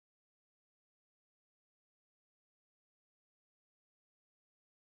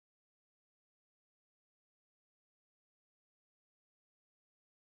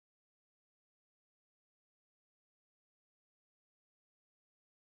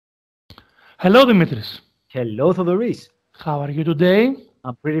Hello, Dimitris. Hello, Thodoris. How are you today?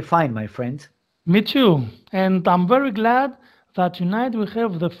 I'm pretty fine, my friend. Me too. And I'm very glad that tonight we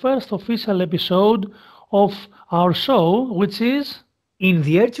have the first official episode of our show, which is In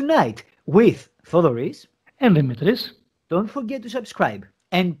the air tonight with Thodoris. and Dimitris. Don't forget to subscribe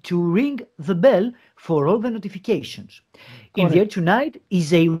and to ring the bell for all the notifications. In the air Correct. tonight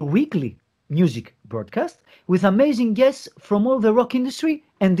is a weekly music broadcast with amazing guests from all the rock industry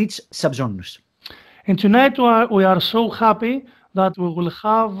and its subgenres. And tonight we are so happy that we will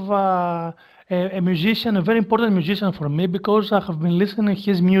have a musician, a very important musician for me, because I have been listening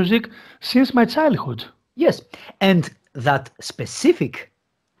his music since my childhood. Yes, and that specific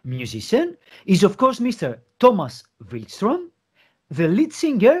musician is, of course, Mr. Thomas Vikström, the lead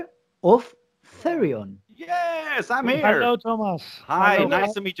singer of Therion. Yes, I'm here. Hello, Thomas. Hi, Hello.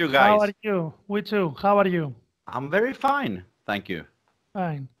 nice to meet you How guys. are you? We too. How are you? I'm very fine, thank you.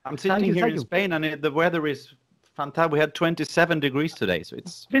 Fine. I'm sitting you, here thank in you. Spain and the weather is fantastic. We had 27 degrees today, so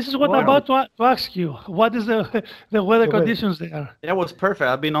it's This is what Wow. I'm about to ask you. What is the the weather The weather. conditions there? that was perfect.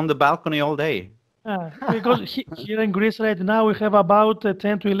 I've been on the balcony all day. Because here in Greece right now we have about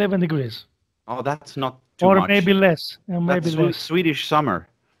 10 to 11 degrees, Oh, that's not too or much. maybe less. Maybe That's less. Swedish summer.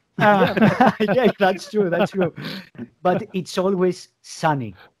 Yeah, that's true. That's true. But it's always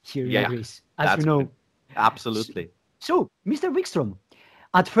sunny here in Yeah, Greece, as that's you know. good. Absolutely. So, Mr. Wikström,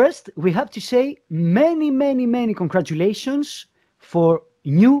 at first we have to say many congratulations for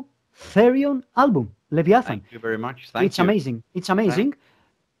new Therion album, Leviathan. Thank you very much. Thank It's you. amazing. It's amazing.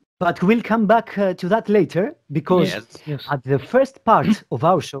 But we'll come back to that later because Yes. Yes. at the first part of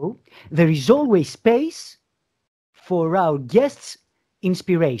our show, there is always space for our guests'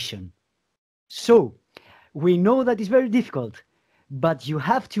 inspiration. So, we know that it's very difficult, but you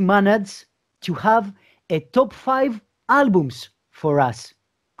have to manage to have a top 5 albums for us.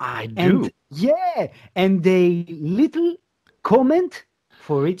 I do. And yeah, and a little comment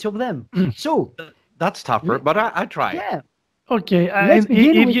for each of them. So, That's tougher, but I try. yeah, Okay. let's and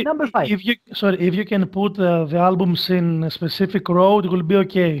begin if with you number 5. if you can put the albums in a specific row, it will be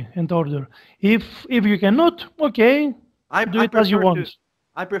okay in order. If you cannot, okay, do it as you prefer want.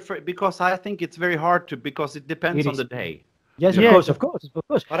 I prefer because I think it's very hard to because it depends It on is. the day. Yes, Yeah. of course.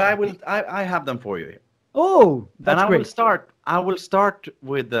 But I have them for you. Oh, that's And I great. will start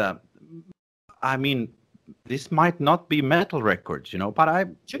with I mean, this might not be metal records, but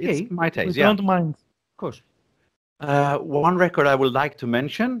It's okay. it's my We taste. Yeah. don't mind. Of course. One record I would like to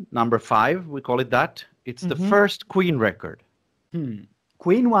mention, number 5, we call it that. It's the Mhm. first Queen record.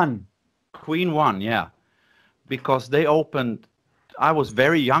 Queen 1. Queen 1, yeah. Because they opened, I was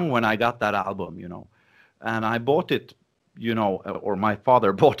very young when I got that album, and I bought it, or my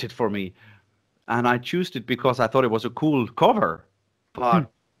father bought it for me. And I chose it because I thought it was a cool cover. But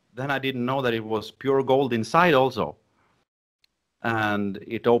then I didn't know that it was pure gold inside also. And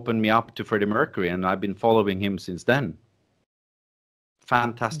it opened me up to Freddie Mercury, and I've been following him since then.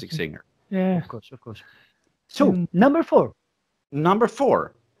 Fantastic singer. Yeah. Of course. So, Mm. number 4. Number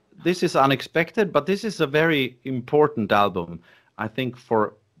 4. This is unexpected, but this is a very important album, I think,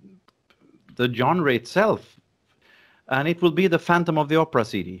 for the genre itself. And it will be the Phantom of the Opera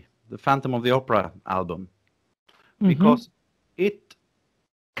CD, the Phantom of the Opera album, because it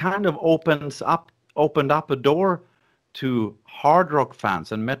kind of opened up a door to hard rock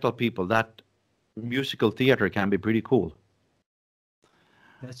fans and metal people that musical theater can be pretty cool.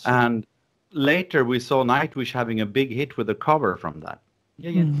 That's And later we saw Nightwish having a big hit with a cover from that.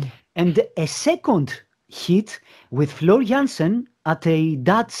 yeah. And a second hit with Floor Jansen at a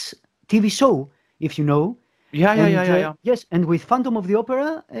Dutch TV show, if you know. Yeah. Yes, and with Phantom of the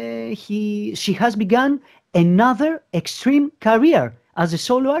Opera, she has begun another extreme career as a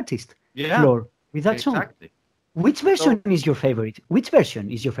solo artist. Yeah, Floor, with that song. exactly. Which version is your favorite? Which version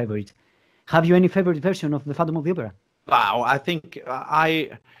is your favorite? Have you any favorite version of the Phantom of the Opera? Wow, I think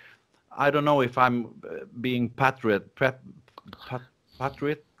I don't know if I'm being patriot.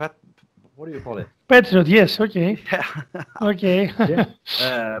 What do you call it? Patriot. Yes. Okay. Yeah. Okay.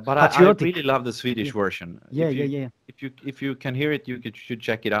 But I Patriotic. really love the Swedish version. Yeah. If you can hear it, should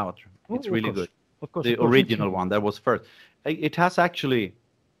check it out. Oh, It's of really course. good. Of course. The of course. original one that was first. It has actually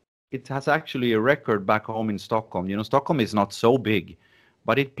a record back home in Stockholm. Stockholm is not so big,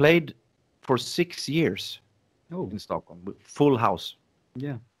 but it played for 6 years Oh, in Stockholm with full house.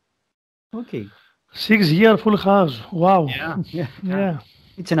 yeah. Okay. 6 year full house. Wow. Yeah. Yeah.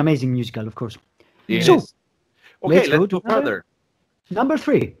 It's an amazing musical, of course. It So, is. Okay, let's go let's to go further. Number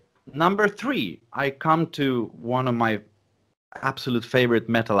 3. Number 3, I come to one of my absolute favorite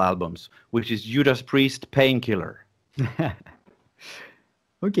metal albums, which is Judas Priest Painkiller.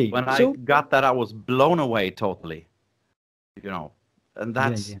 Okay. When I So got that, I was blown away totally. You know, and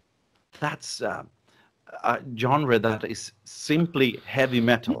that's a genre that is simply heavy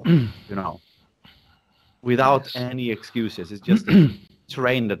metal. You know, without Yes. any excuses. It's just a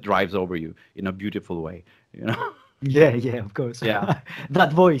train that drives over you in a beautiful way. You know, yeah, of course. yeah,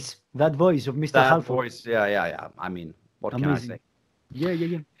 that voice of Mr. that Halford. voice. Yeah. I mean, what can I Amazing. say?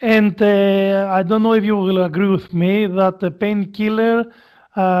 Yeah. And I don't know if you will agree with me that the Painkiller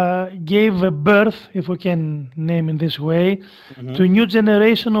gave a birth, if we can name it this way, to a new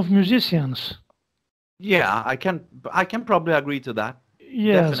generation of musicians. Yeah, I can probably agree to that.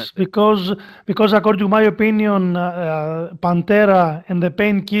 Yes, Definitely. because according to my opinion, Pantera and the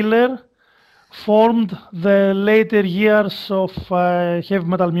Painkiller formed the later years of heavy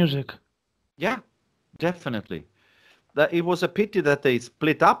metal music. Yeah, definitely. That it was a pity that they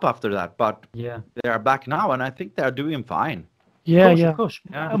split up after that, but Yeah. they are back now, and I think they are doing fine. Yeah, Of course.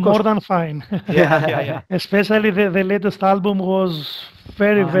 Yeah. Of more course. than fine. Yeah. Especially the latest album was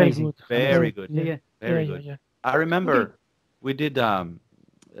very, very Amazing. good. Very good. Yeah. Very good. I remember we did French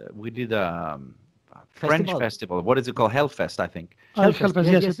Festival. festival. What is it called? Hellfest, I think. Hellfest.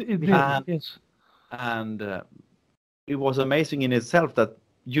 Hellfest, Yes, yes, it we did. had it. Yes. And it was amazing in itself that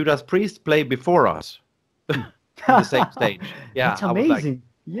Judas Priest played before us on the same stage. Yeah, That's I was like, amazing.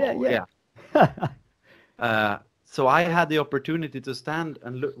 oh, Yeah. so I had the opportunity to stand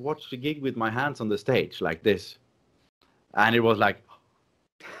and watch the gig with my hands on the stage like this, and it was like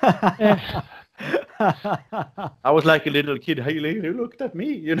I was like a little kid. Hey, you looked at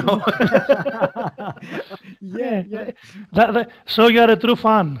me, you know. yeah. So you are a true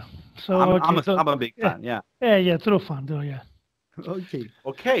fan. So I'm a big fan. Yeah. Yeah, true fan. Oh, yeah. Okay.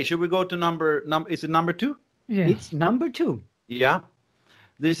 Okay. Should we go to number? Is it number 2? Yeah. It's number 2. Yeah.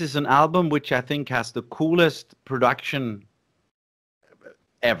 This is an album which I think has the coolest production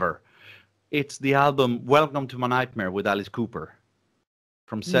ever. It's the album Welcome to My Nightmare with Alice Cooper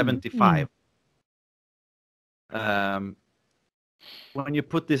from 75. When you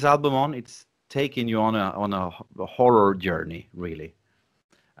put this album on, it's taking you on a horror journey, really.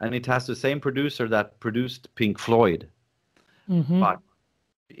 And it has the same producer that produced Pink Floyd. But,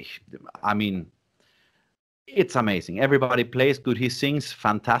 I mean, it's amazing. Everybody plays good. He sings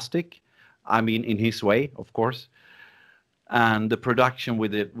fantastic. I mean, in his way, of course. And the production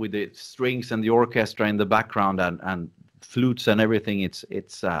with the strings and the orchestra in the background and flutes and everything, it's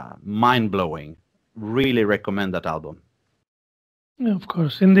mind-blowing. Really recommend that album. Yeah, of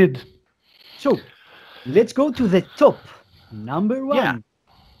course, indeed. So, let's go to the top. Number 1. Yeah.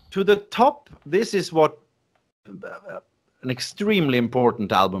 To the top, this is what an extremely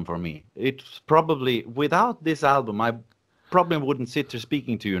important album for me. It's probably, without this album, I probably wouldn't sit here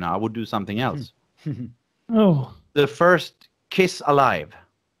speaking to you now. I would do something else. Oh. The first Kiss Alive.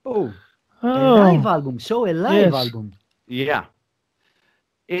 Oh. A live album. So a live Yes. album. Yeah.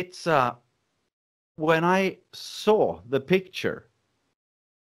 It's when I saw the picture,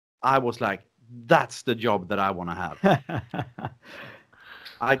 I was like, that's the job that I want to have.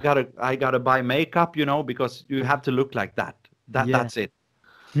 I gotta buy makeup, you know, because you have to look like that. That's it.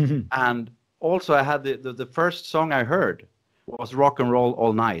 And also I had the first song I heard was Rock and Roll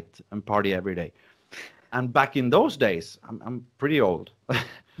All Night and Party Every Day. And back in those days, I'm pretty old.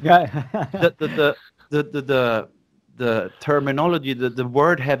 The terminology, the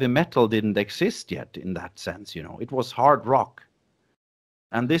word heavy metal didn't exist yet in that sense, you know. It was hard rock.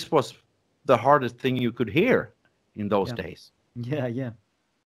 And this was the hardest thing you could hear in those days. Yeah.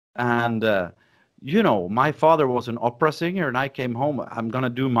 And, you know, my father was an opera singer, and I came home. I'm going to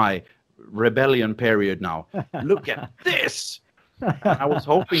do my rebellion period now. Look at this. And I was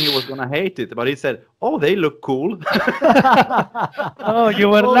hoping he was going to hate it, but he said, oh, they look cool. Oh, you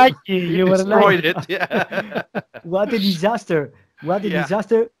were lucky. You were Destroyed lucky. it. Yeah. What a disaster. What a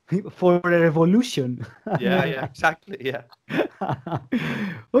disaster for a revolution. Yeah, exactly. Yeah.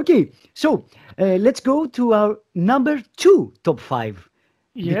 Okay, so let's go to our number 2 top 5.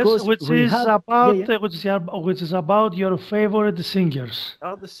 Yes, Because which we is have- about yeah. which is about your favorite singers.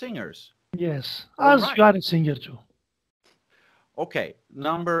 Oh, the singers. Yes, All as right. you are a singer too. Okay,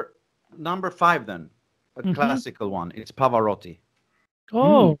 number 5 then. A classical one. It's Pavarotti.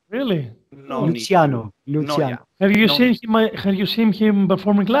 Oh, really? No need Luciano. to- No, Luciano. yeah. Have you No seen him? Have you seen him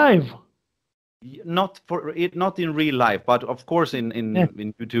performing live? Not in real life, but of course in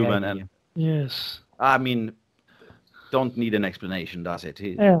YouTube and Yes. I mean, don't need an explanation, does it?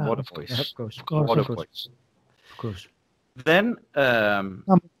 Yeah, What a of voice! Of course. Of course. What a Of course. voice! Of course. Then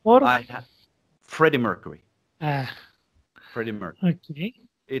Number 4. I had Freddie Mercury. Ah, Freddie Mercury. okay.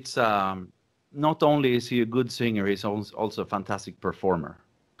 It's not only is he a good singer, he's also a fantastic performer.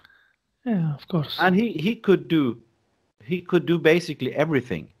 Yeah, of course. And he could do basically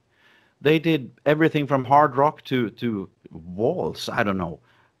everything. They did everything from hard rock to waltz, I don't know.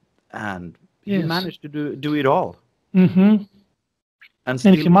 And he Yes. managed to do it all Mm-hmm. and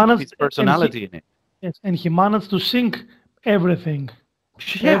still he keep managed his personality in it. Yes, and he managed to sing everything,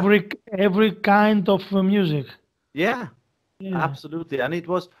 Yeah, every kind of music. yeah, Yeah. absolutely. And it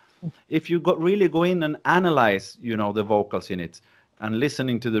was, if you really go in and analyze, the vocals in it and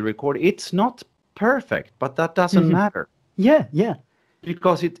listening to the record, it's not perfect, but that doesn't matter Yeah, yeah.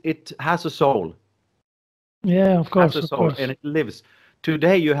 because it has a soul. Yeah, of course, Has a of soul, course. and it lives.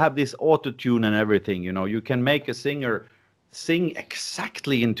 Today you have this auto tune and everything. You can make a singer sing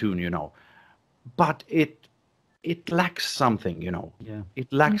exactly in tune. But it lacks something. Yeah.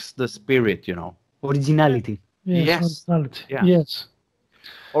 It lacks the spirit. Originality. Yes, Yes. originality. Yeah. Yes.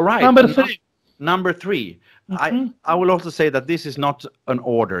 All right. Number and 3. Number 3. Mhm. I will also say that this is not an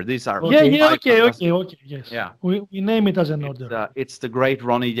order. These are Yeah, Okay. yeah, five fantastic- okay, yes. Yeah. We name it as an order. It's the great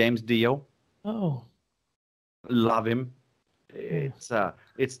Ronnie James Dio. Oh, Love him.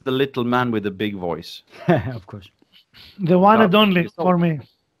 It's the little man with the big voice. Of course. the one No, and only it's for me.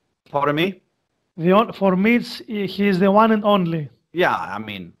 Pardon me? For me, he is the one and only. Yeah, I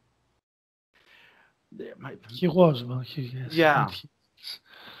mean, He was, well, yes. Yeah.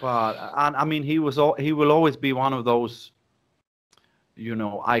 but and I mean, he will always be one of those,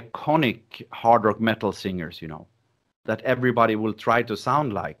 iconic hard rock metal singers, that everybody will try to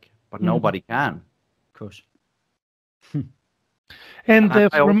sound like, but nobody can. Of course. And I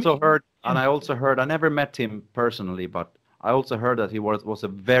for me, also heard, I never met him personally, but I also heard that he was a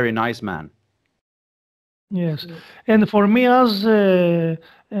very nice man. yes, and for me as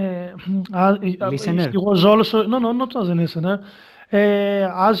Listener. he was also not as a listener.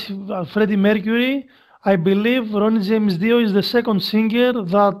 As Freddie Mercury, I believe Ronnie James Dio is the second singer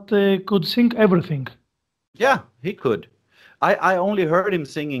that could sing everything. Yeah, he could. I only heard him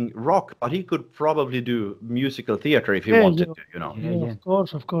singing rock, but he could probably do musical theater if he wanted to, Yeah, Yeah, yeah.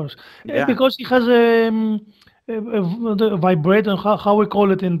 of course. Yeah. Because he has the vibrato, how we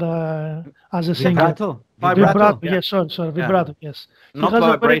call it in the as a singer. Vibrato. Vibrato. Yeah. Yes, sorry, vibrato. Yes, Not he has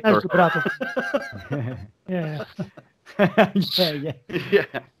a very nice vibrator. vibrato. Yeah. Yeah, yeah. Yeah.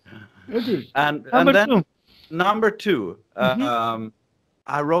 Okay. And Number then 2. number 2,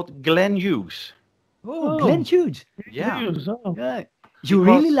 I wrote Glenn Hughes. Oh, Glenn Hughes. Yeah. Oh. Yeah. You Because-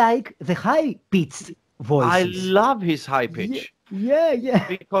 really like the high-pitched voices. I love his high pitch Yeah, yeah.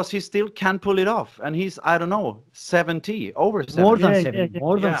 because he still can pull it off, and he's, I don't know, 70, over 70. More than Yeah, 70. yeah.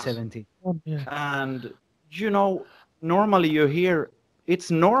 More than Yeah. 70. Yeah. And normally you hear it's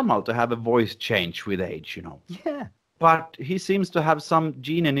normal to have a voice change with age, Yeah. but he seems to have some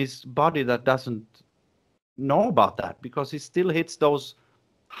gene in his body that doesn't know about that, because he still hits those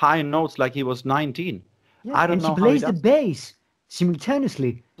high notes like he was 19. Yeah. I don't and know he how he plays the does. bass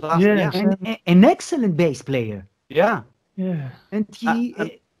simultaneously. Yes. And an excellent bass player. Yeah. Yeah. And he...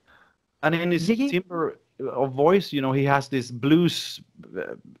 And in his Yeah, yeah. timbre of voice, he has this blues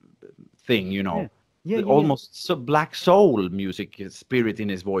thing, yeah, yeah, almost black soul music spirit in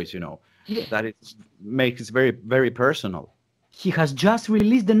his voice, Yeah. that it makes it very, very personal. He has just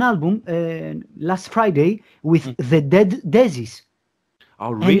released an album last Friday with the Dead Daisies.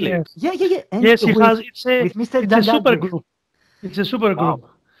 Oh, really? Yes. Yeah, yeah, yeah. And Yes, he with, has. It's a Mr. it's a super Dadadrick. group. It's a super Wow.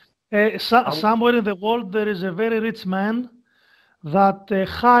 group. Somewhere in the world there is a very rich man that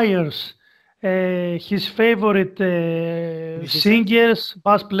hires his favorite singers,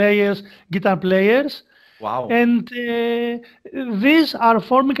 bass players, guitar players, Wow. and these are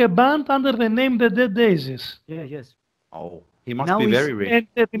forming a band under the name The Dead Daisies. Yeah, yes. Oh, he must Now be he's- very rich. And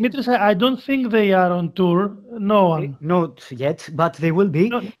Dimitris, I don't think they are on tour. No one. Not yet, but they will be.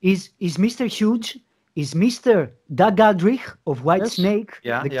 No. Is Mr. Huge, is Mr. Doug Aldrich of Whitesnake,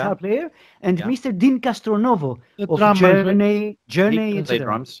 Yeah, the yeah. guitar player, and Yeah. Mr. Dean Castronovo The of drummer. Journey, He can play etc.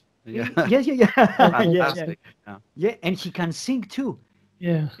 drums. Yeah. Yeah, yeah, yeah. yeah, yeah. Fantastic. Yeah. Yeah, and he can sing too.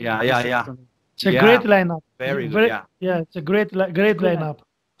 Yeah, Yeah, yeah, yeah. it's a Yeah. great lineup. Very good. Yeah. Yeah, it's a great lineup.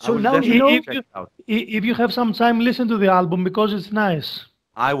 I So will now you definitely know- check it out. If you have some time, listen to the album because it's nice.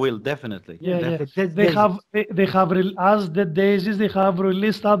 I will definitely. Yeah, yeah. The Dead They Daisies. have as the Daisies, they have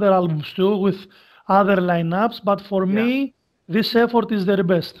released other albums too with other lineups. But for me, this effort is their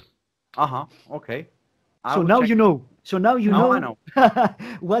best. Uh-huh. Okay. I So will now check you know. So now you Now I know,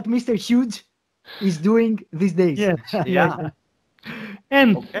 what Mr. Huge is doing these days. Yes. Yeah.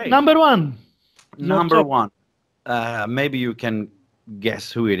 And Okay. number 1. Number top. 1. Maybe you can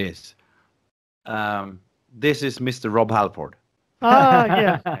guess who it is. This is Mr. Rob Halford. Ah,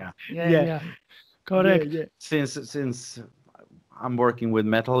 yeah. Yeah. Yeah. Yeah. Yeah. Correct. Yeah, yeah. Since I'm working with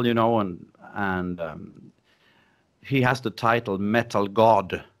metal, you know, and he has the title Metal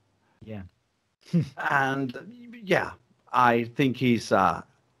God. Yeah. And yeah, I think he's an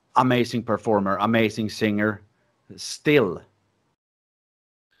amazing performer, amazing singer, still.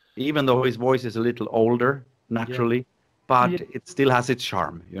 Even though his voice is a little older, naturally, but it still has its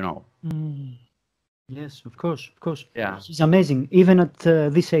charm, you know. Yes, of course, of course. Yeah. He's amazing, even at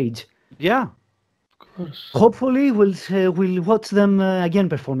this age. Yeah. Of course. Hopefully, we'll watch them again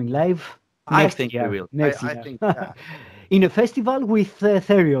performing live. I Next think year. we will. Next I year. think, yeah. In a festival with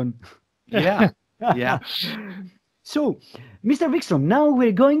Therion. Yeah. Yeah. So, Mr. Vikström, now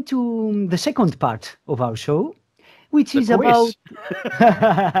we're going to the second part of our show, which is quiz. about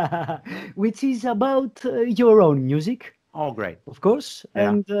which is about your own music, Oh, great. of course, Yeah.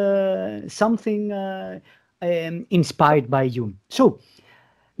 and something inspired by you. So,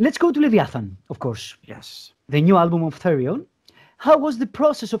 let's go to Leviathan, of course, Yes. the new album of Therion. How was the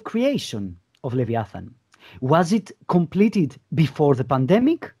process of creation of Leviathan? Was it completed before the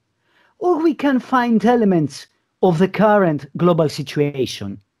pandemic? Or we can find elements of the current global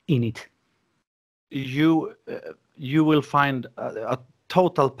situation in it? You will find a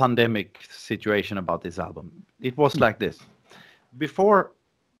total pandemic situation about this album. It was like this. Before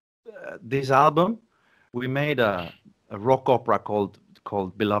this album, we made a rock opera called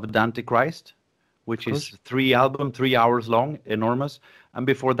Beloved Antichrist, which is 3 hours long, enormous. And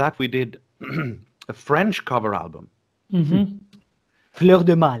before that, we did a French cover album. Fleur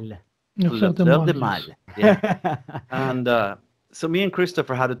de Mal. Fleur de Mal. Yeah. And so me and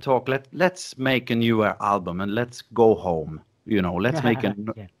Christopher had a talk. Let's make a new album and let's go home. You know, let's make a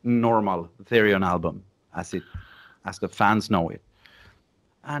normal Therion album as the fans know it.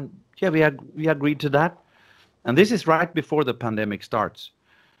 And yeah, we agreed to that. And this is right before the pandemic starts.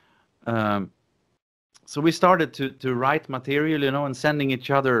 So we started to write material, you know, and sending each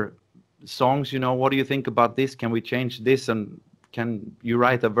other songs. You know, what do you think about this? Can we change this? And can you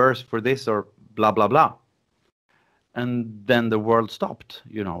write a verse for this or blah, blah, blah? And then the world stopped,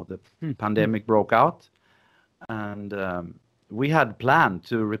 you know, the pandemic broke out. And we had planned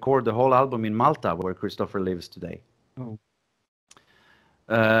to record the whole album in Malta, where Christopher lives today.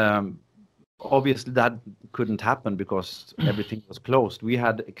 Obviously, that couldn't happen because everything was closed. We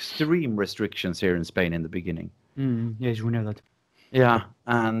had extreme restrictions here in Spain in the beginning. Yes, we know that. Yeah,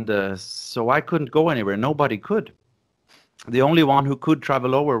 and so I couldn't go anywhere. Nobody could. The only one who could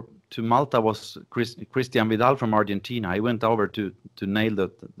travel over to Malta was Christian Vidal from Argentina. He went over to nail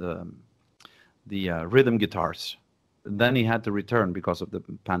the rhythm guitars. Then he had to return because of the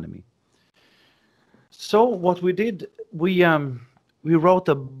pandemic. So what we did, we wrote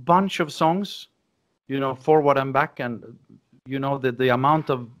a bunch of songs, you know, forward and back, and you know the amount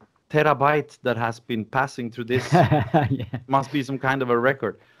of terabyte that has been passing through this must be some kind of a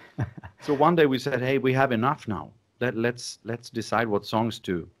record. So one day we said, hey, we have enough now. Let's decide what songs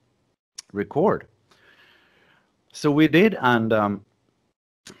to record. So we did, and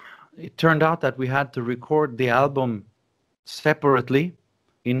it turned out that we had to record the album separately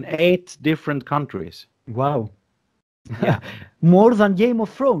in 8 different countries. Wow. Yeah. More than Game of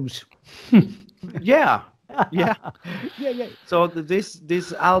Thrones. Yeah. Yeah. Yeah. So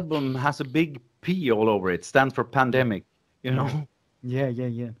this album has a big P all over it. Stands for pandemic, you know. Yeah.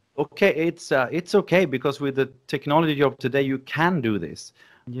 Okay, it's okay because with the technology of today you can do this.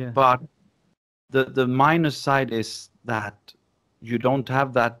 Yeah. But the minus side is that you don't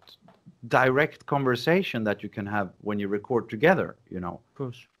have that direct conversation that you can have when you record together, you know. Of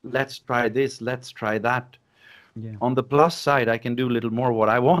course. Let's try this, let's try that. Yeah. On the plus side, I can do a little more what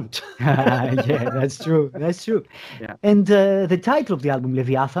I want. Yeah, that's true. That's true. Yeah. And the title of the album,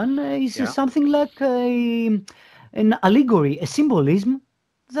 Leviathan, is something like an allegory, a symbolism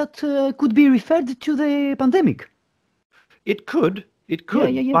that could be referred to the pandemic. It could.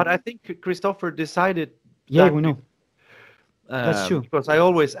 Yeah. But I think Christopher decided. Yeah, we know. That's true. Because I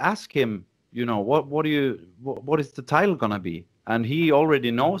always ask him, you know, what is the title gonna be? And he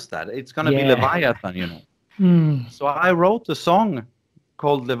already knows that it's gonna be Leviathan, you know. So I wrote a song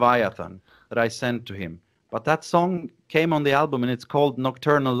called Leviathan that I sent to him. But that song came on the album and it's called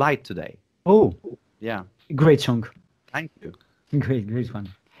Nocturnal Light today. Oh, yeah. Great song. Thank you. Great one.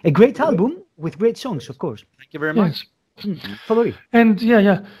 A great album with great songs, of course. Thank you very much. Follow. And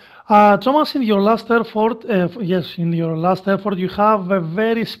Thomas, in your last effort, you have a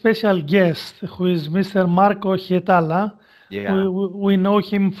very special guest who is Mr. Marco Hietala. Yeah. We know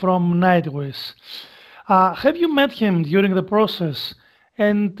him from Nightwish. Have you met him during the process?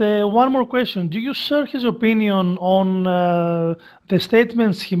 And one more question. Do you share his opinion on the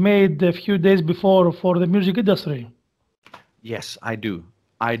statements he made a few days before for the music industry? Yes, I do.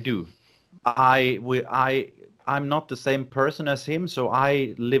 I do. I'm not the same person as him, so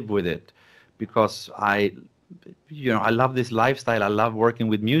I live with it because I love this lifestyle. I love working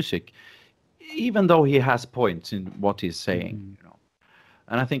with music, even though he has points in what he's saying.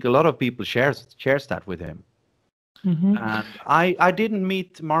 And I think a lot of people shares that with him. And I didn't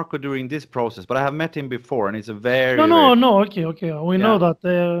meet Marco during this process, but I have met him before, and he's a very, No. Okay. We know that.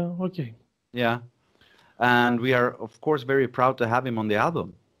 Okay. yeah. And we are, of course, very proud to have him on the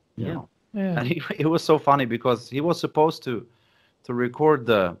album. Yeah. And it was so funny because he was supposed to record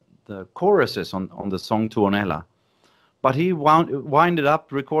the choruses on the song Tuonela, but he winded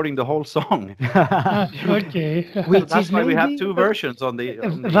up recording the whole song. Okay. That's why we have two versions on the.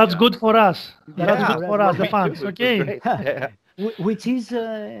 That's good for us. That's Yeah, good for us, the fans. Okay. Which is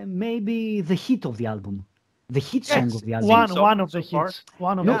maybe the hit of the album. The hit song of the album. One of the hits.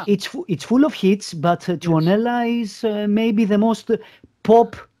 One of the hits. It's full of hits, but Tuonela is maybe the most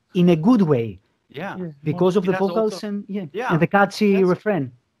pop in a good way. Yeah. Because of the vocals also, and the catchy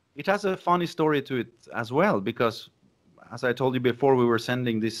refrain. It has a funny story to it as well, because as I told you before, we were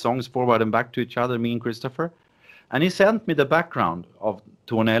sending these songs forward and back to each other, me and Christopher. And he sent me the background of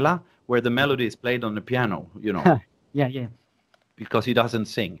Tuonela, where the melody is played on the piano, Yeah. Because he doesn't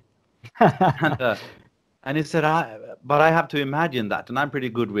sing. And he said, but I have to imagine that, and I'm pretty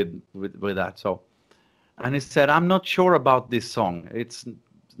good with that. So, and he said, I'm not sure about this song. It's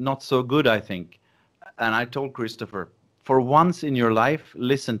not so good, I think. And I told Christopher, for once in your life,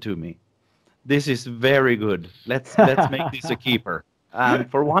 listen to me. This is very good. Let's make this a keeper. And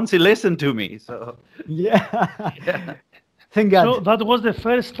for once, he listened to me. So yeah. Thank God. So that was the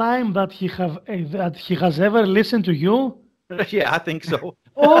first time that he has ever listened to you. Yeah, I think so.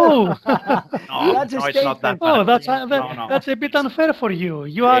 Oh, no, it's not that bad. Oh, that's a bit unfair for you.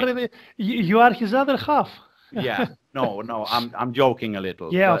 You are his other half. Yeah, no, I'm joking a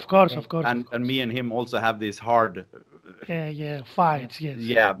little. Yeah, but, of course. And me and him also have this hard. Yeah, fights. Yes.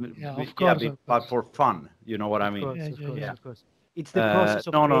 Yeah, of course. But for fun, you know what I mean? Of course. It's the process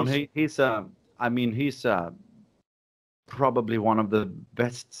of creation. He's probably one of the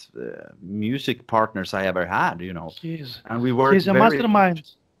best music partners I ever had, And we worked. He's a mastermind.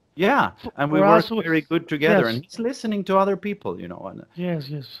 Yeah, and we worked very good together, and he's listening to other people, And yes.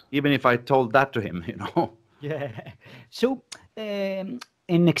 Even if I told that to him, Yeah. So an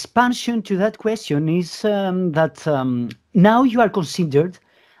expansion to that question is that now you are considered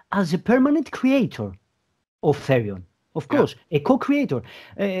as a permanent creator of Therion. Of course, a co-creator.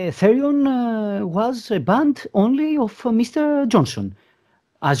 Therion was a band only of Mr. Johnson,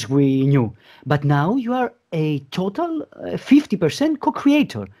 as we knew. But now you are a total 50%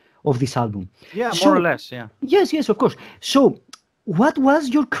 co-creator of this album. Yeah, more or less, yeah. Yes, of course. So what was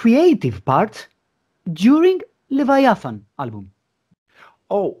your creative part during Leviathan album?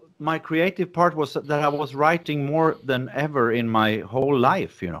 Oh, my creative part was that I was writing more than ever in my whole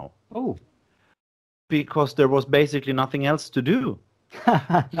life, Oh. Because there was basically nothing else to do.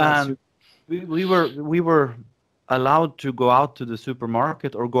 And we were allowed to go out to the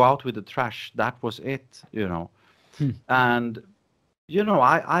supermarket or go out with the trash. That was it, And,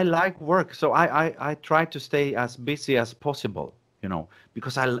 I like work. So I try to stay as busy as possible,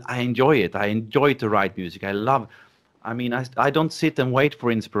 because I enjoy it. I enjoy to write music. I don't sit and wait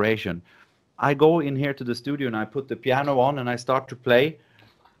for inspiration. I go in here to the studio and I put the piano on and I start to play.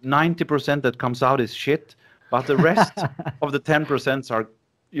 90% that comes out is shit, but the rest of the 10% are,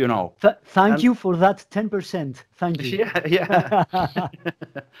 Thank you for that 10%. Thank you. Yeah.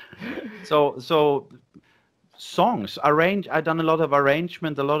 So songs I've done a lot of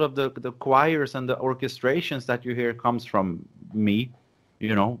arrangement, a lot of the choirs and the orchestrations that you hear comes from me,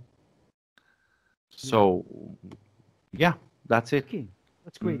 So yeah, that's it. Okay,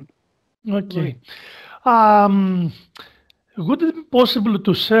 that's great. Okay. Would it be possible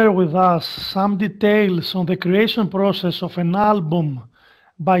to share with us some details on the creation process of an album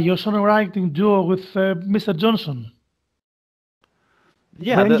by your songwriting duo with Mr. Johnson?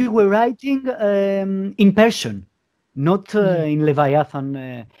 Yeah, when you were writing in person, not in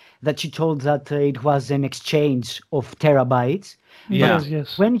Leviathan, that you told that it was an exchange of terabytes.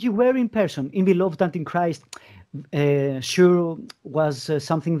 Yes. When you were in person, in Beloved and in Christ, sure was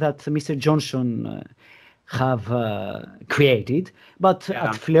something that Mr. Johnson have created, but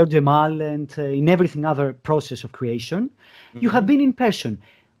at Fleur de Mal and in everything other process of creation, you have been in person.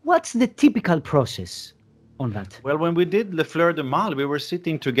 What's the typical process on that? Well, when we did Le Fleur de Mal, we were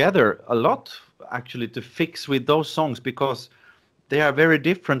sitting together a lot, actually, to fix with those songs because they are very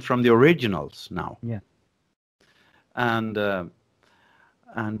different from the originals now. Yeah. And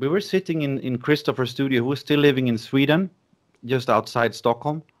we were sitting in Christopher's studio, who was still living in Sweden, just outside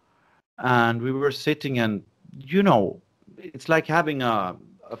Stockholm, and we were sitting, and it's like having a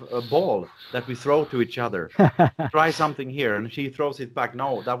ball that we throw to each other. Try something here, and she throws it back.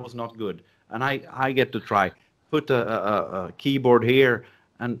 No, that was not good. And I get to try. Put a keyboard here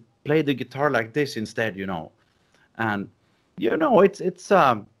and play the guitar like this instead, And it's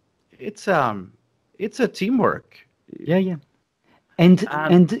a teamwork. Yeah.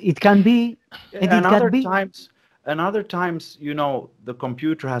 And it can be. And other times, the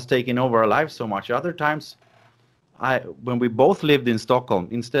computer has taken over our lives so much. Other times, when we both lived in Stockholm,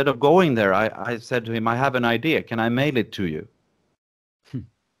 instead of going there, I said to him, I have an idea. Can I mail it to you?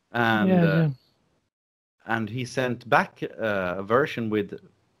 And he sent back a version with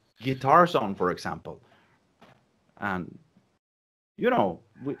guitars on, for example. And,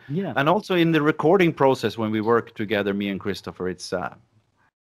 and also in the recording process, when we work together, me and Christopher, it's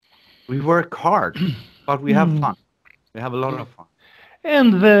we work hard, but we have fun. We have a lot of fun.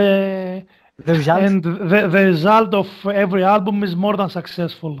 And the result? And the result of every album is more than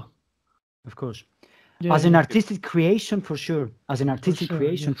successful. Of course. Yeah, as an artistic creation, for sure. As an artistic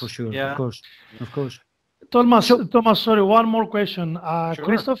creation, for sure. Yeah. Of course. Thomas, sorry, one more question. Sure.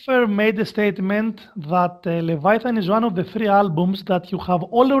 Christopher made a statement that Leviathan is one of the 3 albums that you have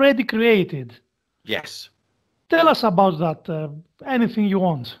already created. Yes. Tell us about that. Anything you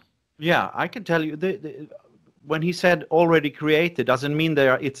want. Yeah, I can tell you. When he said already created, doesn't mean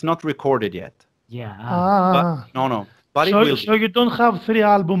it's not recorded yet. Yeah. But, no. But it will. So you don't have 3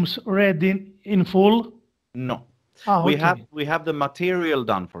 albums ready in full? No. Okay. We have the material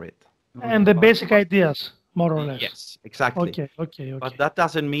done for it. And the basic ideas, more or less. Yes, exactly. Okay. But that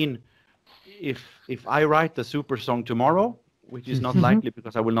doesn't mean if I write the super song tomorrow, which is not likely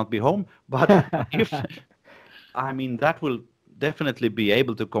because I will not be home, but that will definitely be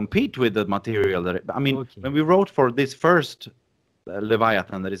able to compete with the material when we wrote for this first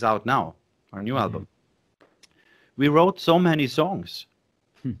Leviathan that is out now, our new album, we wrote so many songs.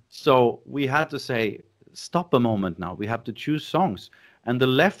 So we had to say, stop a moment now. We have to choose songs. And the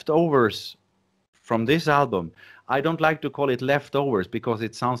leftovers from this album, I don't like to call it leftovers because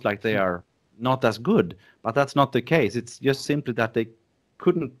it sounds like they are not as good, but that's not the case. It's just simply that they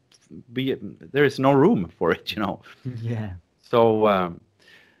couldn't be, there is no room for it, Yeah. So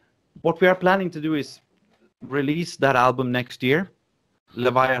what we are planning to do is release that album next year,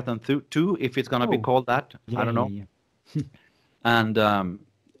 Leviathan 2, if it's going to be called that. I don't know. Yeah. And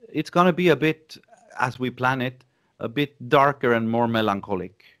it's going to be a bit, as we plan it, a bit darker and more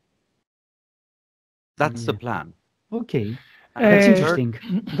melancholic. That's the plan. Okay. That's interesting.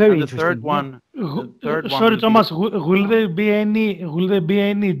 Very the interesting. Third one. Sorry, Thomas. Will there be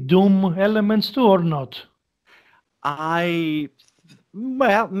any doom elements too, or not?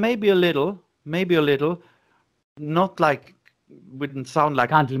 Maybe a little. Not like, wouldn't sound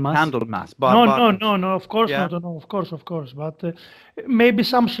like Candlemass. But no. Of course not. No, of course. But maybe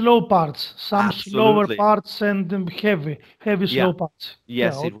some slow parts, slower parts, and heavy slow parts.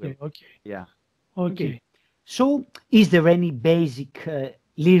 Yes, it will. Okay. Yeah. Okay. So, is there any basic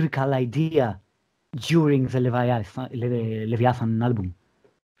lyrical idea during the Leviathan album?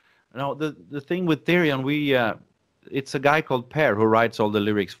 No, the thing with Therion, it's a guy called Per who writes all the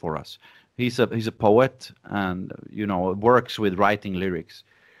lyrics for us. He's a poet and works with writing lyrics.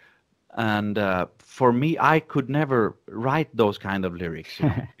 And for me, I could never write those kind of lyrics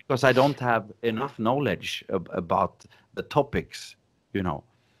because I don't have enough knowledge about the topics.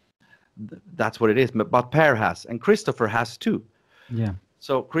 That's what it is. But Per has, and Christopher has too. Yeah.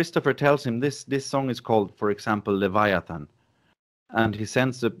 So Christopher tells him this song is called, for example, Leviathan, and he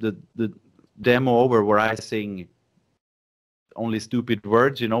sends the demo over where I sing only stupid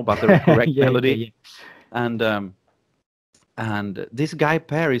words, but the correct melody. Yeah. And this guy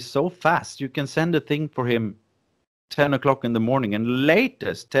Per is so fast. You can send a thing for him 10 o'clock in the morning, and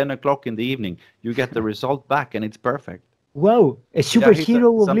latest 10 o'clock in the evening, you get the result back, and it's perfect. Wow, a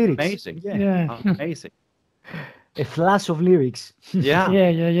superhero of lyrics. Amazing. Yeah. Amazing. A flash of lyrics.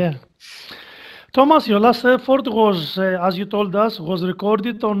 Yeah. Thomas, your last effort was, as you told us, was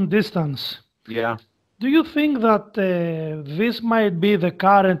recorded on distance. Yeah. Do you think that this might be the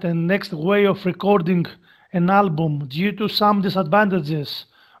current and next way of recording an album due to some disadvantages,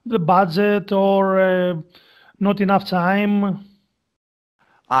 the budget or not enough time?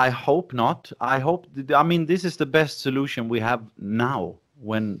 I hope not. This is the best solution we have now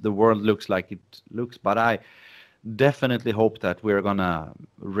when the world looks like it looks. But I definitely hope that we're gonna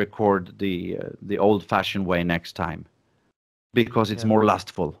record the old-fashioned way next time because it's more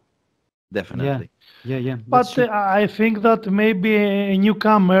lustful. Definitely. Yeah. But I think that maybe a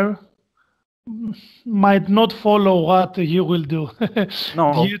newcomer might not follow what you will do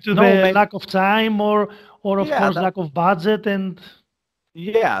No, due to no, the maybe, lack of time or of yeah, course lack of budget and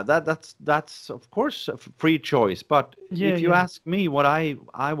yeah, that's of course a free choice. But yeah, if you yeah. ask me, what I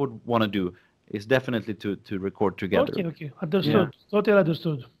would want to do is definitely to record together. Okay, okay. Yeah. Understood. Totally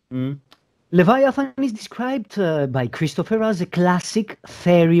understood. Mm. Leviathan is described by Christopher as a classic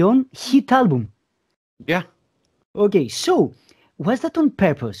Therion hit album. Yeah. Okay, so was that on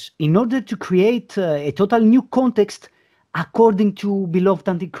purpose in order to create a total new context according to Beloved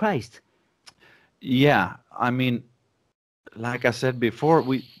Antichrist? Yeah. I mean, like I said before,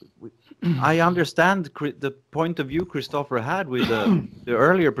 I understand the point of view Christopher had with the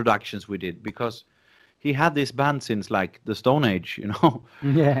earlier productions we did, because he had this band since like the Stone Age, you know.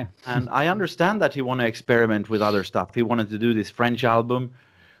 Yeah. And I understand that he wanted to experiment with other stuff. He wanted to do this French album,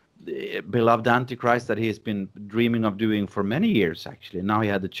 Beloved Antichrist, that he has been dreaming of doing for many years, actually. Now he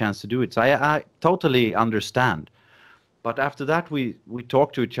had the chance to do it. So I totally understand. But after that, we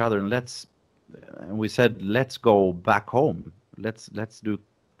talked to each other and we said, let's go back home. Let's do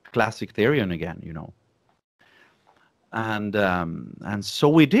classic Therion again, you know. And so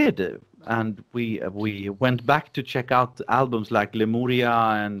we did, and we went back to check out albums like Lemuria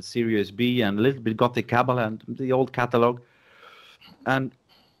and Sirius B and a little bit Gothic Cabal and the old catalog. And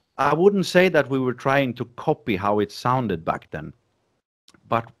I wouldn't say that we were trying to copy how it sounded back then,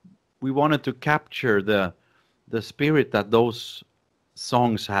 but we wanted to capture the spirit that those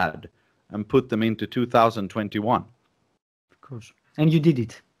songs had and put them into 2021. Of course. And you did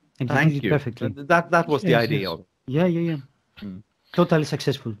it. And you Thank did it you. perfectly. That was the Yes, idea yes. of it. Yeah, yeah, yeah. Mm. Totally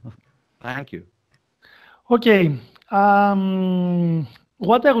successful. Thank you. Okay.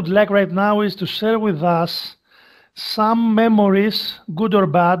 What I would like right now is to share with us some memories, good or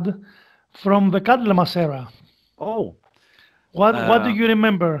bad, from the CANDLEMASS era. Oh, What do you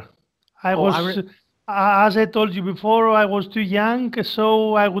remember? I oh, was, as I told you before, I was too young,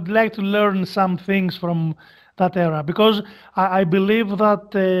 so I would like to learn some things from that era because I believe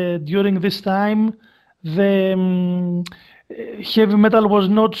that during this time the heavy metal was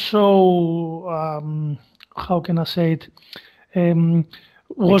not so how can I say it? Um,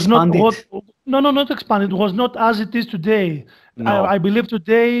 was not what Expanded. no, not expanded, was not as it is today. no. I believe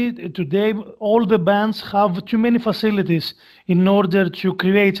today all the bands have too many facilities in order to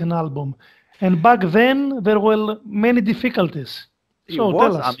create an album, and back then there were many difficulties. It So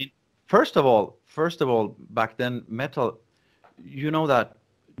tell was. I us. mean, first of all, back then, metal, you know that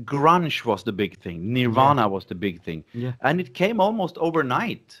grunge was the big thing. Nirvana was the big thing. Yeah. And it came almost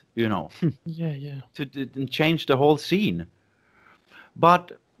overnight, you know, Yeah, yeah. to change the whole scene.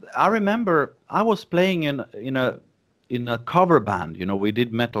 But I remember I was playing in a cover band, you know, we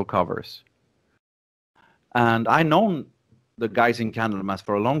did metal covers. And I known the guys in Candlemass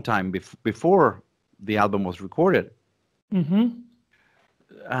for a long time before the album was recorded. Mm-hmm.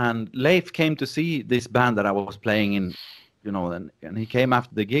 And Leif came to see this band that I was playing in, you know, and he came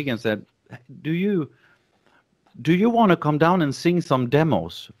after the gig and said, do you want to come down and sing some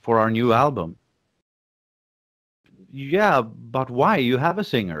demos for our new album? Yeah, but why? You have a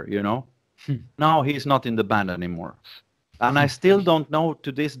singer, you know. No, he's not in the band anymore. And I still don't know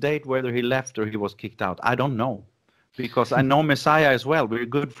to this date whether he left or he was kicked out. I don't know, because I know Messiah as well. We're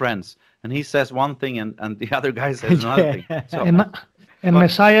good friends, and he says one thing and the other guy says another thing. So And But-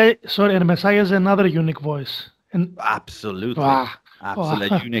 Messiah, sorry, and Messiah is another unique voice. And absolutely, Ah.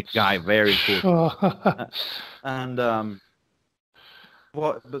 absolutely Ah. unique guy, very cool. And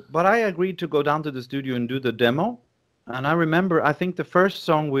but I agreed to go down to the studio and do the demo. And I remember, I think the first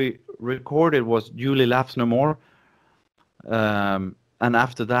song we recorded was "Julie Laughs No More," and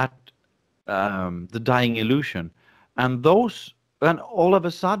after that, "The Dying Illusion," and all of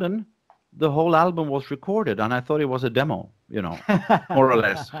a sudden, the whole album was recorded, and I thought it was a demo, you know, more or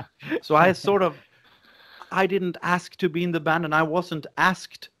less. So I didn't ask to be in the band, and I wasn't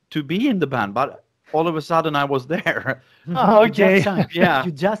asked to be in the band, but all of a sudden I was there. Oh, You just okay. sang. Yeah.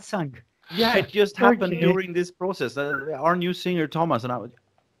 You just sang. Yeah, it just happened Okay. during this process. Our new singer Thomas and I was,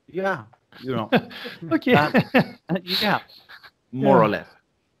 yeah, you know, Okay. yeah, more Yeah. or less.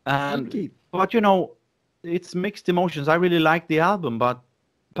 And Okay. but you know, it's mixed emotions. I really like the album, but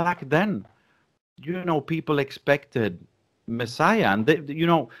back then, you know, people expected Messiah, and you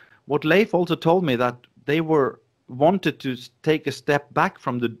know, what Leif also told me that they wanted to take a step back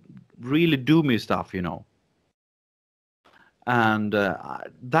from the really doomy stuff, you know. And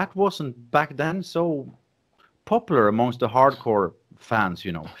that wasn't back then so popular amongst the hardcore fans,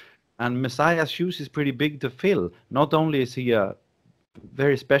 you know. And Messiah's shoes is pretty big to fill. Not only is he a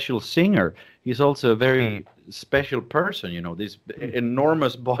very special singer. He's also a very special person, you know, this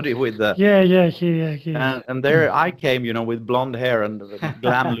enormous body with the He. and there I came, you know, with blonde hair and the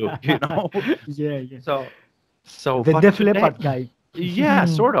glam look, you know. Yeah. So The but Def today, Leppard guy. yeah,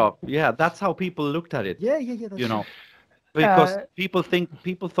 sort of. Yeah, that's how people looked at it. Yeah. That's You true. know, because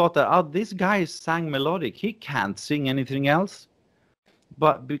people thought that, oh, this guy sang melodic. He can't sing anything else.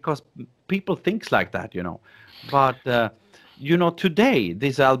 But because people thinks like that, you know. But you know, today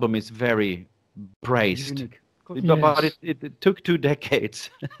this album is very praised. Unique. But it took 2 decades.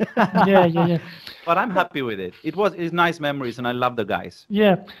 Yeah. But I'm happy with it. It's nice memories, and I love the guys.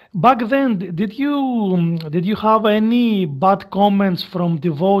 Yeah. Back then, did you have any bad comments from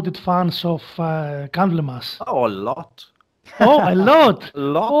devoted fans of Candlemass? Oh, a lot. Oh, a lot. A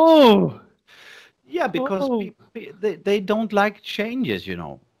lot. Oh. Yeah, because Oh. they don't like changes, you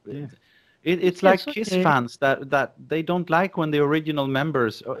know. Yeah. It's Yes, like Kiss okay. fans that they don't like when the original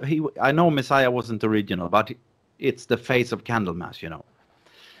members. I know Messiah wasn't original, but it's the face of Candlemass, you know.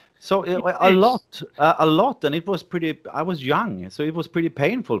 So a lot, and it was pretty. I was young, so it was pretty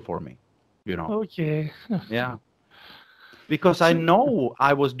painful for me, you know. Okay. Yeah, because I know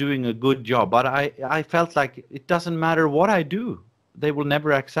I was doing a good job, but I felt like it doesn't matter what I do, they will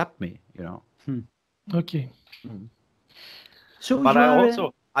never accept me, you know. Okay. So But you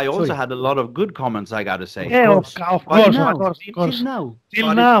I are, also sorry. had a lot of good comments, I gotta say. Yeah, of Till course, now, of course. till now. Till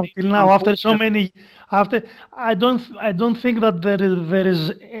But now, it's till now, after so unfortunate. many, I don't think that there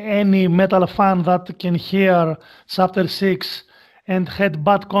is any metal fan that can hear Chapter 6 and had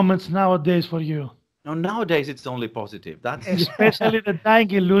bad comments nowadays for you. No, nowadays it's only positive. That's Especially the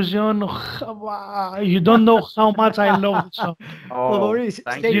Dying Illusion. You don't know how much I love the song. Thodoris,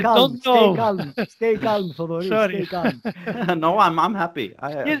 thank stay you. calm, don't stay know. calm, stay calm, Thodoris, Sorry. stay calm. No, I'm happy.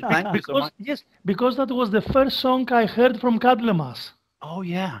 Yes, Thank you so much. because that was the first song I heard from Candlemass. Oh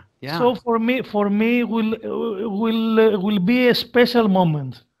yeah. So for me, will be a special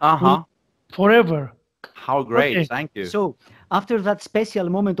moment. Uh-huh. Forever. How great. Okay. Thank you. So, after that special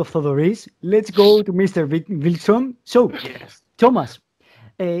moment of Thodoris, let's go to Mr. Vikström. So, Yes. Thomas,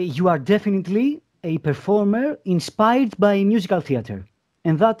 you are definitely a performer inspired by musical theater,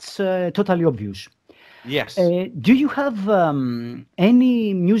 and that's totally obvious. Yes. Do you have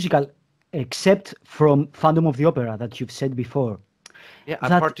any musical, except from Phantom of the Opera that you've said before, Yeah, I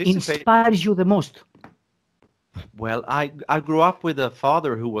that participate. inspires you the most? Well, I grew up with a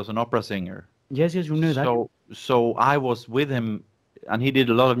father who was an opera singer. Yes, you know that. So I was with him, and he did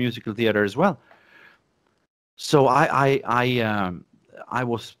a lot of musical theater as well. So I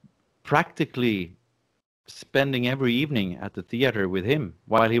was practically spending every evening at the theater with him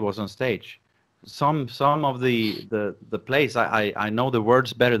while he was on stage. Some of the plays I know the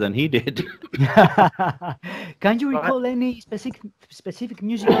words better than he did. Can you recall any specific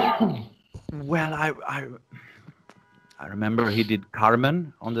musical? Well, I remember he did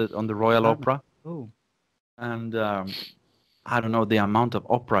Carmen on the Royal Opera. Oh, And I don't know the amount of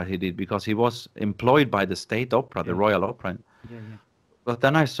opera he did because he was employed by the state opera, the Royal Opera. yeah. But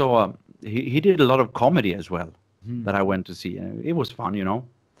then I saw he did a lot of comedy as well that I went to see. And it was fun, you know.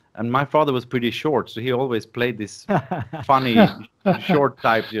 And my father was pretty short, so he always played this funny short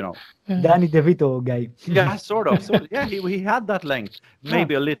types, you know. Danny DeVito guy. Yeah, sort of. So yeah, he had that length,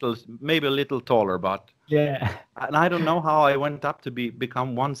 maybe a little taller, but Yeah. and I don't know how I went up to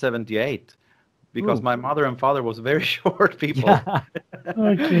become 178 because Ooh. my mother and father was very short people.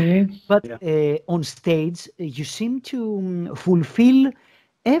 Okay. But on stage, you seem to fulfill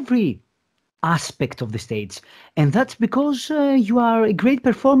every aspect of the stage, and that's because you are a great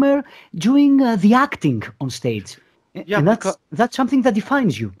performer doing the acting on stage. Yeah, and that's something that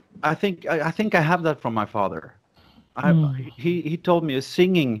defines you. I think I have that from my father. He told me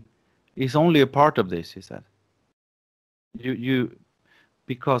singing is only a part of this. He said, you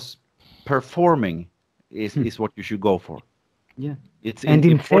because performing is what you should go for. Yeah. It's And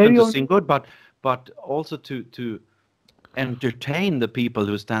in important to Therion- sing good, but also to entertain the people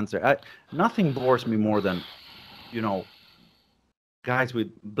who stands there. Nothing bores me more than, you know, guys with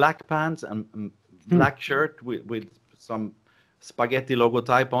black pants and black shirt with some spaghetti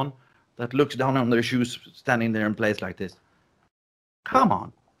logotype on that looks down on their shoes standing there and plays like this. Come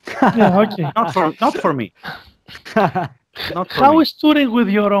on. Yeah, okay. Not for me. Not for How me. is touring with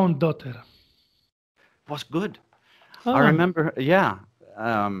your own daughter? Was good. Oh, I remember her, yeah.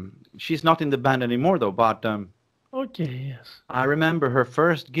 She's not in the band anymore though, but Okay, yes. I remember her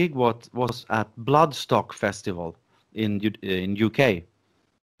first gig was at Bloodstock Festival in UK,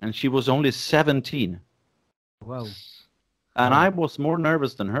 and she was only 17, Wow. and I was more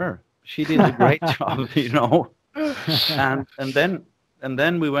nervous than her. She did a great job, you know. And then and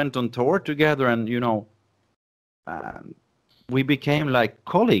then we went on tour together, and we became like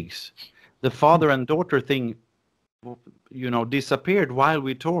colleagues. The father and daughter thing, disappeared while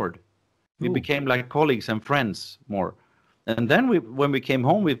we toured. We became like colleagues and friends more. And then when we came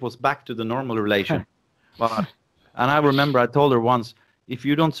home, it was back to the normal relation. And I remember I told her once, if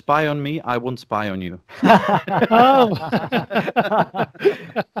you don't spy on me, I won't spy on you. Oh.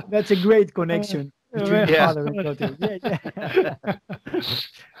 That's a great connection between father and daughter.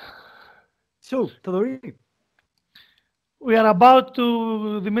 So, Todori, We are about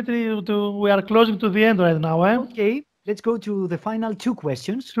to, Dimitri, we are closing to the end right now, eh? okay, let's go to the final two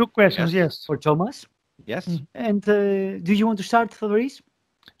questions. Two questions, yes. For Thomas. Yes. And do you want to start, Thodoris?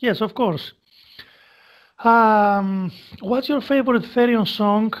 Yes, of course. What's your favorite Therion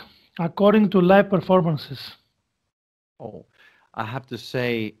song according to live performances? Oh, I have to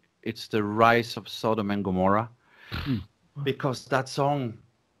say it's the Rise of Sodom and Gomorrah, because that song,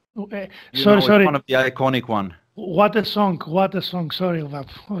 Sorry. it's one of the iconic one. What a song! What a song! Sorry, okay.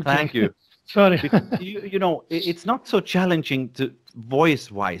 Thank you. Sorry. Because, it's not so challenging to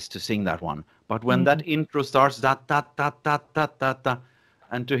voice-wise to sing that one, but when that intro starts, that,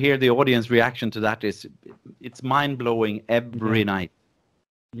 and to hear the audience reaction to that it's mind-blowing every night.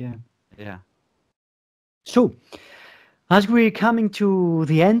 Yeah. Yeah. So, as we're coming to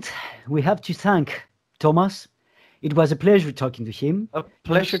the end, we have to thank Thomas. It was a pleasure talking to him. A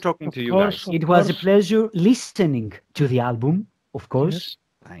pleasure talking to you course, guys. It was a pleasure listening to the album, of course.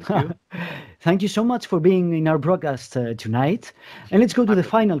 Thank you. Thank you so much for being in our broadcast tonight. And let's go to the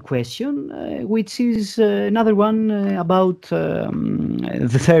final question, which is another one about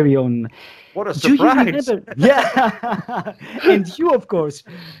the Therion. What a Do you surprise. remember? Yeah. And you, of course.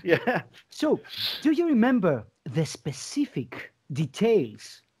 Yeah. So, do you remember the specific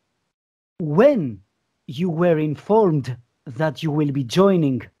details when you were informed that you will be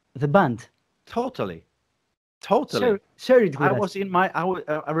joining the band? Totally. Share it with I us. was in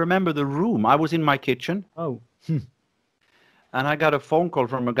I remember the room. I was in my kitchen. Oh. And I got a phone call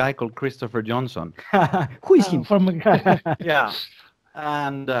from a guy called Christopher Johnson. Who is him? From a guy. Yeah.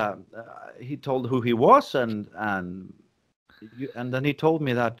 And he told who he was, and then he told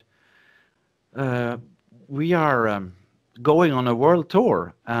me that we are going on a world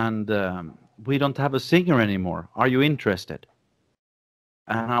tour, and we don't have a singer anymore. Are you interested?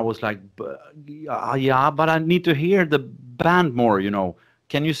 And I was like, yeah, but I need to hear the band more,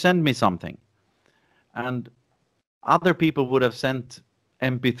 Can you send me something? And other people would have sent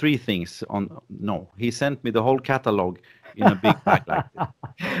MP3 things no, he sent me the whole catalog in a big bag like this.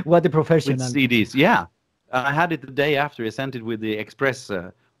 What a professional. With CDs, yeah. I had it the day after. He sent it with the express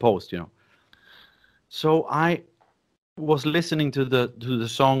post, So I was listening to the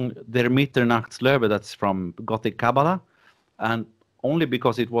song Der Mitternachtslöwe, that's from Gothic Kabbalah, and only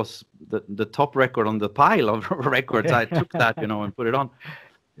because it was the top record on the pile of records, I took that, and put it on.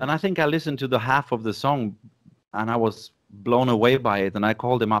 And I think I listened to the half of the song, and I was blown away by it. And I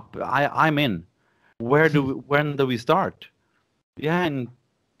called him up. I'm in. When do we start? Yeah, in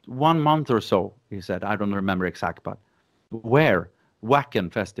 1 month or so, he said. I don't remember exact, but where?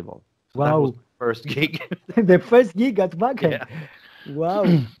 Wacken Festival. So wow. That was the first gig. The first gig at Wacken. Yeah. Wow.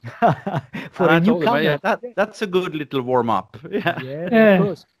 For and a I told him, newcomer. yeah, that's a good little warm-up. Yeah. Yeah, of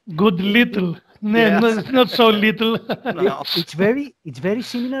course. Good little. No, Yes. no, it's not so little. No. It's very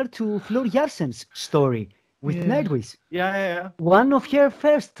similar to Flor Jarsen's story with Nightwish. Yeah. One of her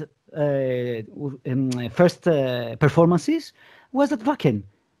first performances was at Wacken.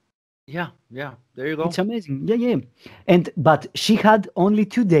 Yeah. There you go. It's amazing. Yeah. But she had only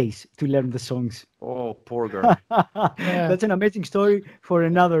 2 days to learn the songs. Oh, poor girl. That's an amazing story for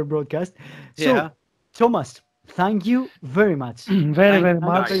another broadcast. So, Yeah. Thomas, thank you very much. Very Thank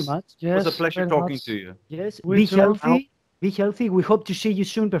much. you, guys. Yes, It was a pleasure very talking much. to you. Yes, We be too. healthy. Be healthy. We hope to see you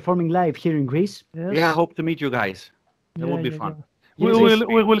soon performing live here in Greece. Yes. Yeah, I hope to meet you guys. It will be Yeah. fun.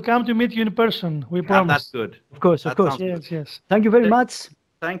 We will come to meet you in person. We Yeah, promise. that's good. Of course. That sounds Yes. Thank you very much.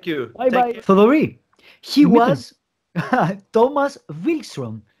 Thank you. Bye Take bye. care. Thodori, he Dimitri. was Thomas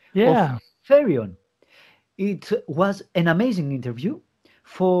Vikström Yeah. of Therion. It was an amazing interview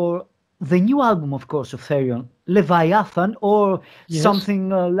for the new album, of course, of Therion, Leviathan, or Yes. something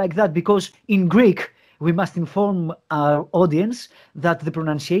like that, because in Greek, we must inform our audience that the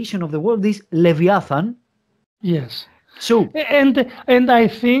pronunciation of the word is Leviathan. Yes. So, And I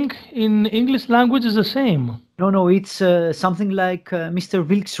think in English language is the same. no, it's something like Mr.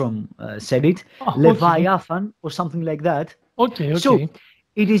 Vikström said it, Oh, okay. Leviathan, or something like that. Okay. So,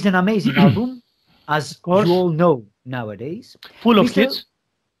 it is an amazing album, as course. you all know nowadays. Full of Mr. hits.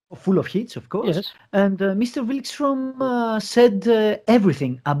 full of hits, of course. Yes. And Mr. Vikström said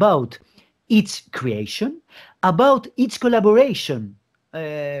everything about its creation, about its collaboration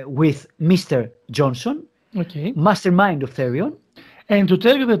with Mr. Johnson, Okay. mastermind of Therion. And to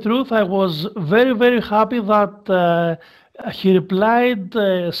tell you the truth, I was very, very happy that he replied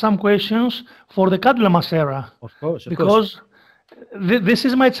some questions for the CANDLEMASS era. Of course, because this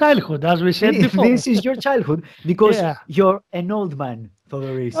is my childhood, as we said before. This is your childhood because Yeah. you're an old man,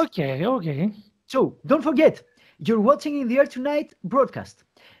 Thomas. Okay, okay. So don't forget, you're watching In the Air Tonight broadcast.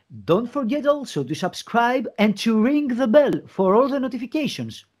 Don't forget also to subscribe and to ring the bell for all the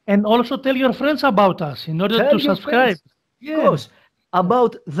notifications. And also tell your friends about us in order Tell to your subscribe. friends, of course,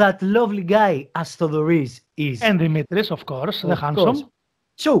 about that lovely guy as Thodoris is. And Dimitris, of course, the Of handsome. course.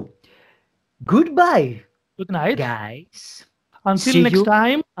 So, goodbye, Good night. guys. Until See next you.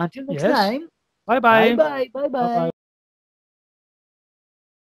 time. Until next Yes. time. Bye-bye. Bye-bye. Bye-bye.